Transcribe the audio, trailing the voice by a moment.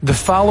The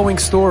following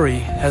story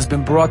has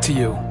been brought to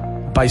you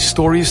by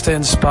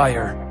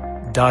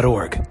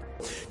StoriesToInspire.org.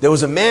 There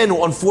was a man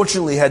who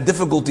unfortunately had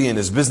difficulty in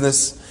his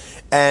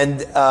business,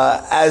 and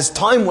as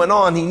time went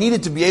on, he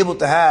needed to be able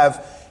to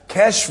have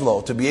cash flow,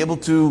 to be able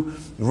to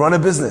run a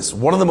business.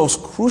 One of the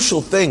most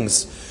crucial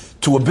things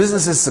to a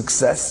business's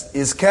success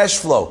is cash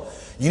flow.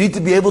 You need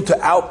to be able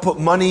to output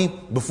money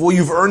before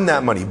you've earned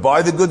that money.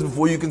 Buy the goods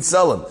before you can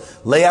sell them.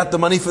 Lay out the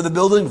money for the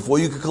building before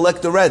you can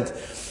collect the rent.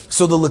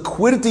 So the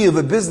liquidity of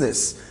a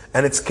business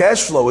and its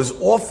cash flow is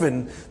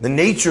often the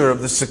nature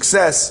of the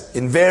success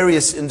in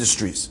various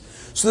industries.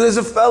 So there's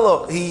a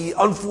fellow, he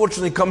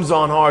unfortunately comes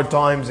on hard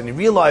times and he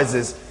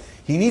realizes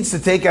he needs to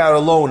take out a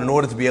loan in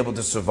order to be able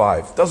to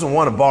survive. Doesn't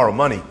want to borrow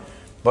money,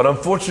 but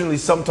unfortunately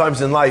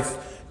sometimes in life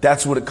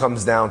that's what it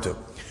comes down to.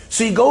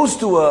 So he goes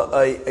to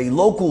a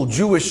local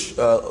Jewish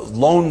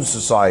loan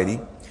society.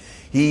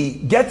 He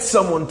gets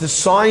someone to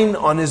sign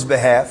on his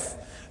behalf,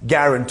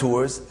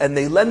 guarantors, and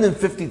they lend him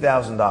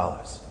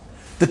 $50,000.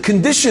 The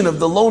condition of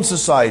the loan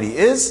society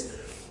is,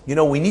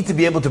 we need to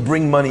be able to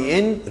bring money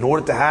in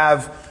order to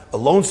have a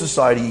loan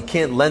society. You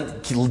can't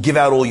give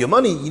out all your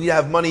money. You need to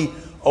have money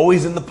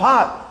always in the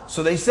pot.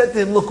 So they said to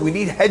him, look, we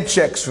need head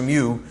checks from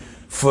you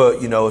for,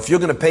 if you're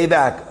going to pay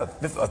back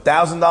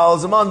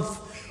 $1,000 a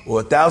month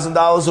or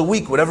 $1,000 a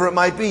week, whatever it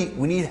might be,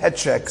 we need head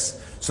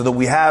checks so that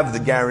we have the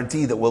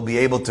guarantee that we'll be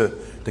able to.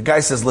 The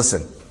guy says,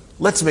 listen,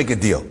 let's make a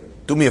deal.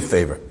 Do me a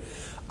favor.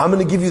 I'm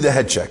going to give you the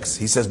head checks.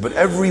 He says, but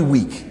every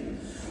week,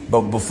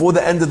 but before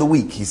the end of the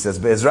week, he says,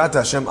 Be'ezrat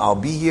Hashem, I'll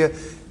be here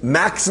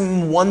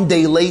maximum 1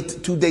 day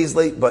late, 2 days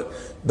late, but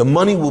the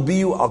money will be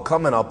you. I'll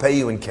come and I'll pay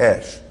you in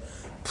cash.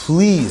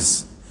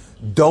 Please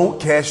don't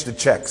cash the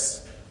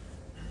checks.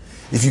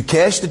 If you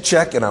cash the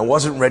check and I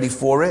wasn't ready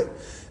for it,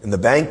 and the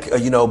bank,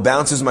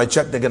 bounces my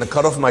check, they're going to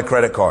cut off my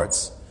credit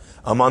cards.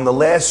 I'm on the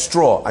last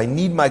straw. I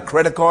need my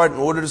credit card in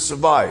order to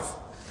survive.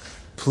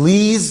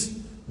 Please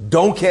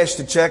don't cash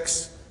the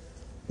checks.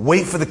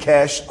 Wait for the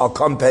cash. I'll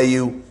come pay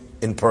you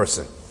in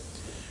person.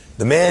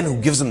 The man who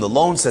gives him the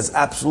loan says,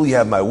 absolutely, you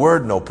have my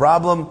word, no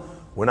problem.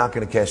 We're not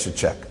going to cash the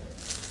check.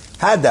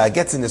 Hadda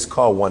gets in his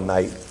car one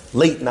night,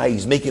 late night.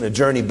 He's making a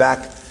journey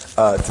back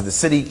to the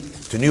city,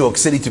 to New York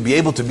City, to be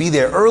able to be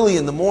there early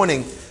in the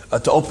morning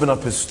to open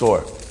up his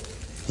store.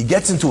 He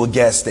gets into a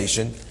gas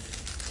station.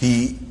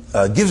 He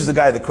gives the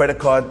guy the credit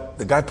card.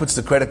 The guy puts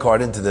the credit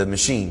card into the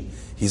machine.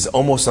 He's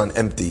almost on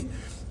empty.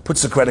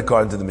 Puts the credit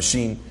card into the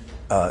machine.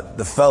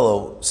 The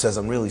fellow says,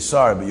 I'm really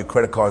sorry, but your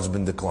credit card's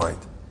been declined.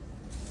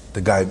 The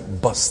guy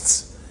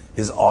busts.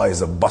 His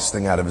eyes are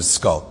busting out of his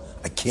skull.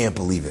 I can't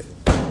believe it.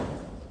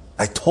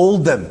 I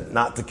told them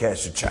not to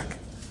cash a check.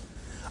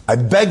 I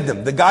begged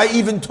them. The guy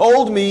even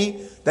told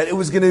me that it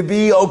was going to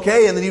be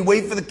okay and that he'd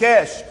wait for the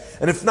cash.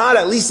 And if not,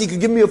 at least he could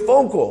give me a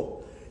phone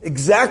call.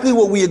 Exactly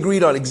what we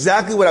agreed on,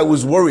 exactly what I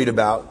was worried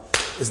about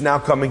is now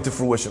coming to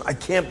fruition. I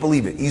can't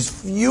believe it. He's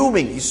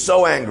fuming. He's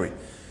so angry.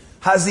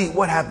 Hazi,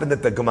 what happened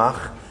at the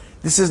Gemach?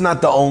 This is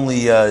not the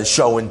only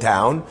show in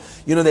town.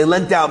 They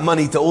lent out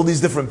money to all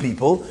these different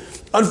people.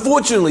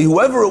 Unfortunately,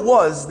 whoever it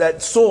was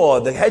that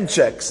saw the head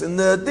checks and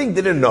the thing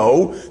didn't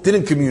know,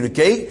 didn't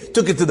communicate,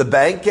 took it to the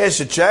bank, cashed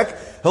a check.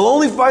 He'll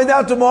only find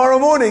out tomorrow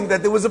morning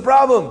that there was a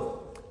problem.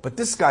 But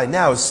this guy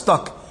now is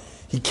stuck.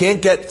 He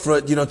can't get to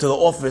the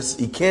office.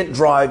 He can't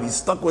drive. He's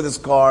stuck with his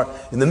car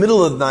in the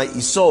middle of the night.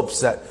 He's so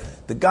upset.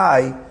 The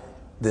guy,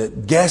 the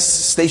gas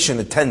station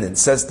attendant,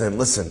 says to him,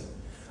 listen,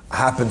 it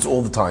happens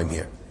all the time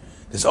here.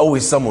 There's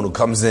always someone who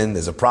comes in,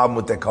 there's a problem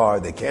with their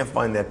card, they can't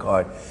find their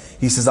card.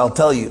 He says, I'll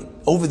tell you,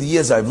 over the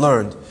years I've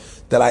learned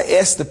that I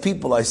ask the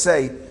people, I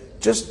say,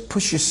 just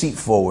push your seat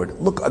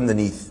forward, look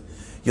underneath.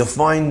 You'll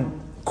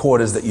find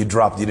quarters that you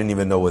dropped, you didn't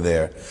even know were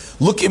there.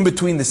 Look in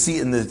between the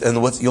seat and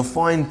you'll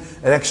find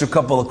an extra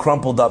couple of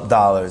crumpled up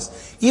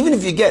dollars. Even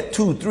if you get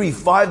 $2, $3,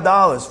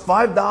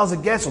 $5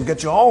 of gas will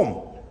get you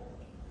home.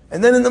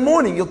 And then in the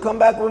morning, you'll come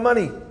back with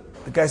money.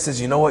 The guy says,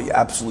 you know what, you're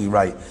absolutely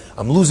right.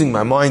 I'm losing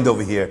my mind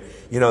over here,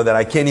 that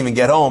I can't even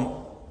get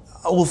home.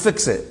 We'll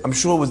fix it. I'm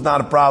sure it was not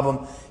a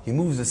problem. He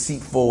moves the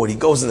seat forward. He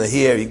goes in the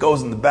here. He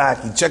goes in the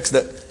back. He checks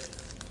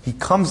he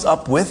comes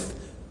up with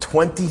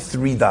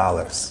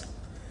 $23.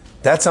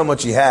 That's how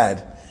much he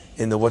had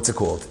in the,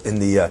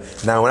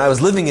 now when I was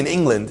living in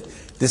England,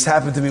 this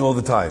happened to me all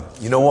the time.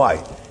 You know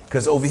why?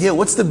 Because over here,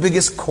 what's the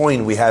biggest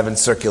coin we have in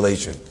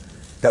circulation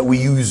that we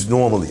use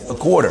normally? A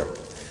quarter.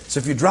 So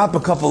if you drop a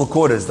couple of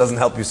quarters, it doesn't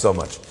help you so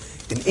much.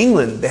 In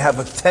England, they have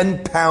a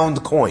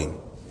 10-pound coin.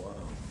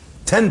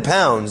 10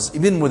 pounds,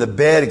 even with a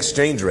bad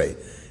exchange rate,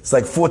 it's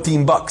like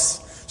 $14.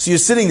 So you're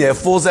sitting there, it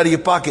falls out of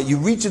your pocket, you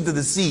reach into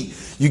the seat,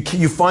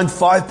 you find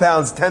 5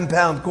 pounds,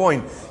 10-pound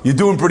coin, you're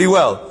doing pretty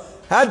well.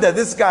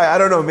 This guy, I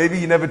don't know, maybe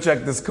he never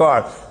checked this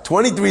car.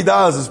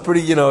 $23 is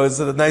pretty, is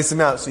a nice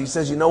amount. So he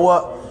says, you know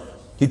what?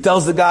 He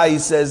tells the guy, he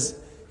says,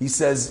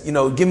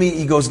 give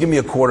me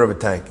a quarter of a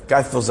tank.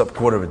 Guy fills up a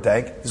quarter of a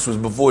tank. This was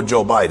before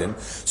Joe Biden.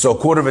 So a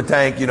quarter of a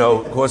tank,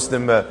 cost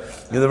him,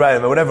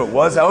 whatever it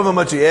was, however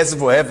much he asked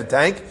for half a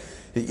tank.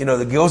 He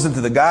goes into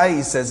the guy,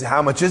 he says,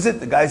 how much is it?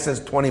 The guy says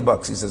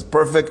 $20. He says,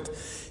 perfect.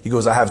 He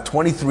goes, I have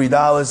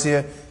 $23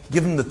 here.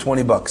 Give him the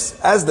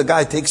 $20. As the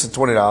guy takes the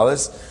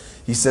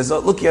 $20, he says, oh,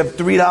 look, you have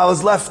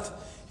 $3 left.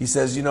 He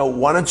says,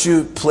 why don't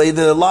you play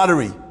the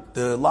lottery?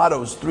 The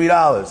lotto is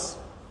 $3.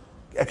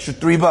 Extra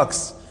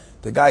 $3.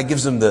 The guy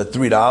gives him the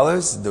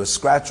 $3, the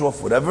scratch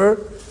off, whatever.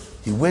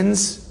 He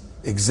wins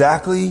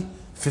exactly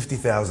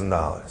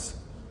 $50,000.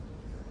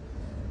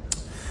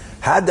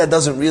 Haddad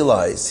doesn't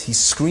realize he's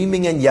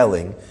screaming and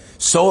yelling,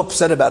 so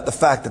upset about the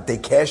fact that they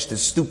cashed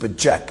his stupid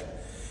check,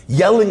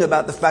 yelling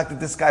about the fact that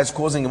this guy's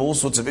causing him all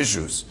sorts of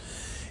issues.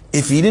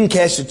 If he didn't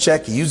cash the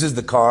check, he uses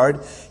the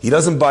card, he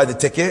doesn't buy the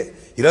ticket,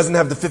 he doesn't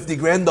have the 50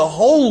 grand, the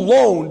whole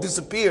loan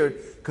disappeared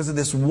because of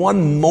this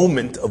one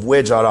moment of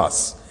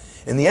wejaras.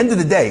 In the end of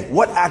the day,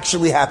 what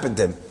actually happened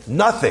to him?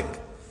 Nothing.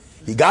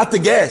 He got the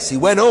gas, he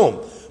went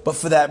home. But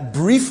for that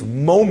brief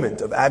moment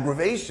of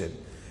aggravation,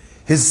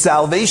 his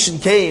salvation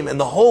came, and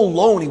the whole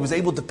loan he was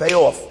able to pay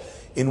off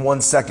in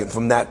 1 second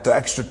from that the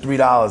extra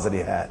 $3 that he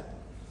had.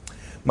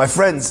 My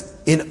friends,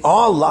 in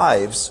our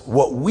lives,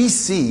 what we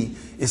see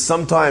is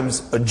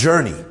sometimes a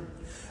journey,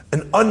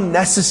 an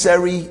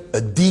unnecessary,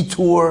 a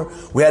detour.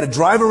 We had to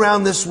drive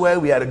around this way,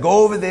 we had to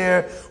go over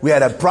there, we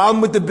had a problem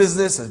with the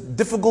business, a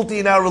difficulty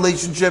in our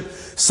relationship.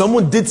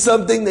 Someone did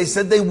something, they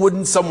said they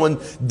wouldn't. Someone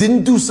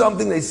didn't do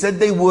something, they said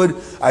they would.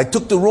 I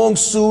took the wrong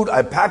suit,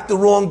 I packed the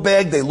wrong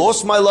bag, they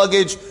lost my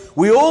luggage.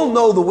 We all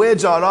know the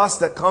wejaras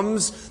that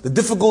comes, the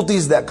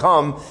difficulties that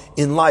come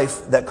in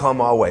life that come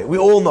our way. We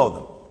all know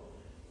them.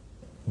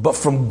 But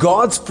from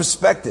God's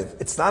perspective,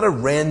 it's not a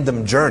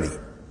random journey.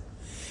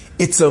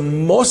 It's a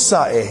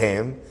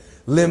mosa'ehem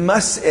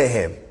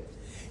lemas'ehem.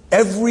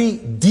 Every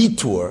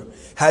detour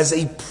has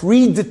a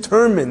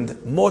predetermined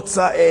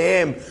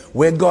motza'ehem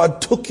where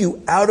God took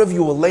you out of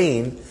your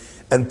lane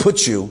and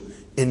put you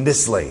in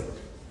this lane.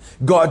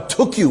 God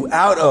took you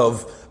out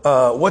of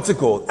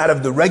out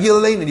of the regular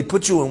lane, and He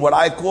put you in what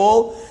I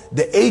call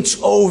the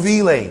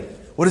HOV lane.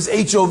 What does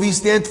HOV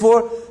stand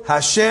for?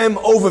 Hashem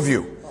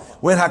Overview.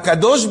 When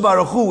HaKadosh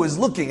Baruch Hu is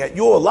looking at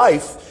your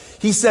life,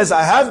 He says,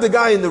 I have the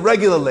guy in the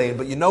regular lane,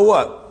 but you know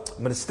what?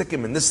 I'm going to stick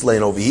him in this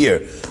lane over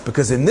here,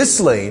 because in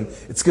this lane,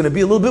 it's going to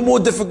be a little bit more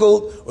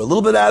difficult, or a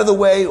little bit out of the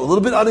way, or a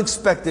little bit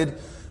unexpected.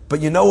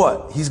 But you know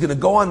what? He's going to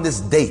go on this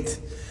date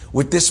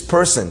with this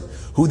person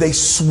who they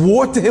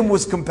swore to him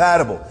was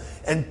compatible.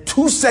 And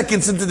 2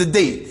 seconds into the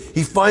date,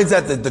 he finds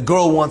out that the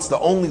girl wants to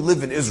only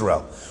live in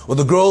Israel, or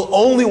the girl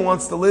only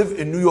wants to live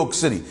in New York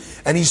City.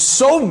 And he's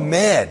so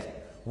mad.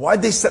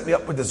 Why'd they set me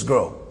up with this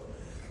girl?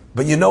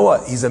 But you know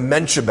what? He's a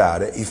mensch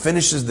about it. He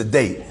finishes the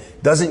date,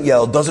 doesn't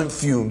yell, doesn't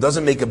fume,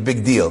 doesn't make a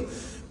big deal.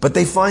 But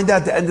they find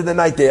out at the end of the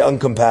night they're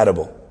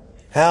incompatible.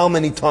 How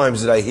many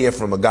times did I hear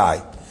from a guy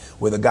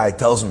where the guy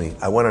tells me,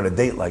 I went on a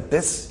date like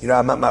this,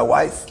 I met my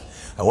wife,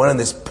 I went on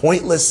this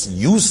pointless,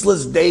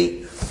 useless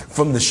date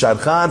from the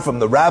shadchan, from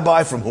the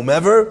rabbi, from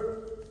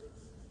whomever.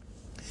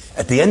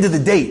 At the end of the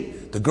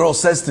date, the girl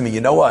says to me,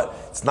 you know what?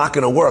 It's not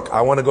going to work.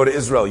 I want to go to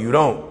Israel. You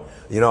don't.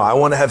 I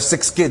want to have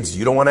 6 kids.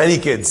 You don't want any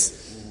kids.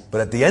 But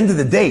at the end of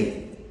the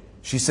date,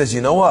 she says, you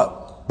know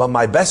what? But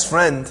my best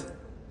friend,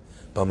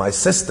 but my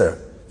sister,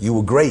 you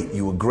were great.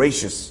 You were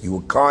gracious. You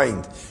were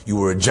kind. You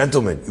were a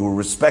gentleman. You were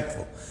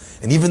respectful.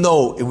 And even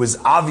though it was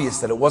obvious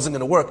that it wasn't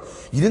going to work,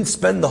 you didn't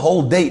spend the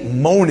whole date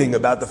moaning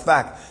about the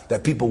fact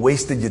that people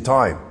wasted your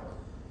time.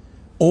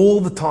 All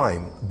the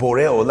time,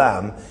 Borei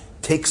Olam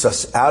takes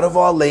us out of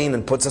our lane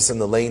and puts us in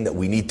the lane that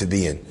we need to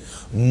be in.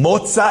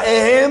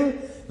 Motza'ehem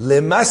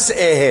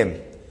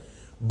lemas'ehem.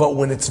 But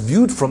when it's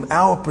viewed from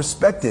our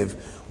perspective,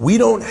 we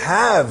don't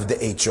have the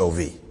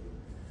HOV.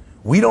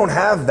 We don't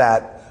have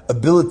that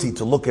ability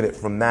to look at it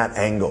from that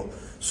angle.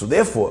 So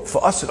therefore,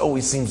 for us, it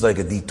always seems like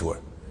a detour.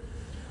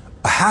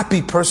 A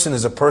happy person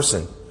is a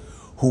person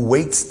who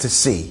waits to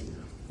see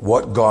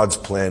what God's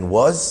plan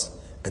was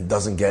and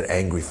doesn't get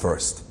angry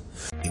first.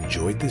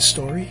 Enjoyed this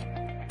story?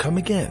 Come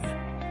again.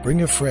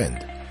 Bring a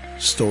friend.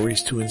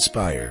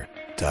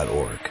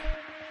 StoriesToInspire.org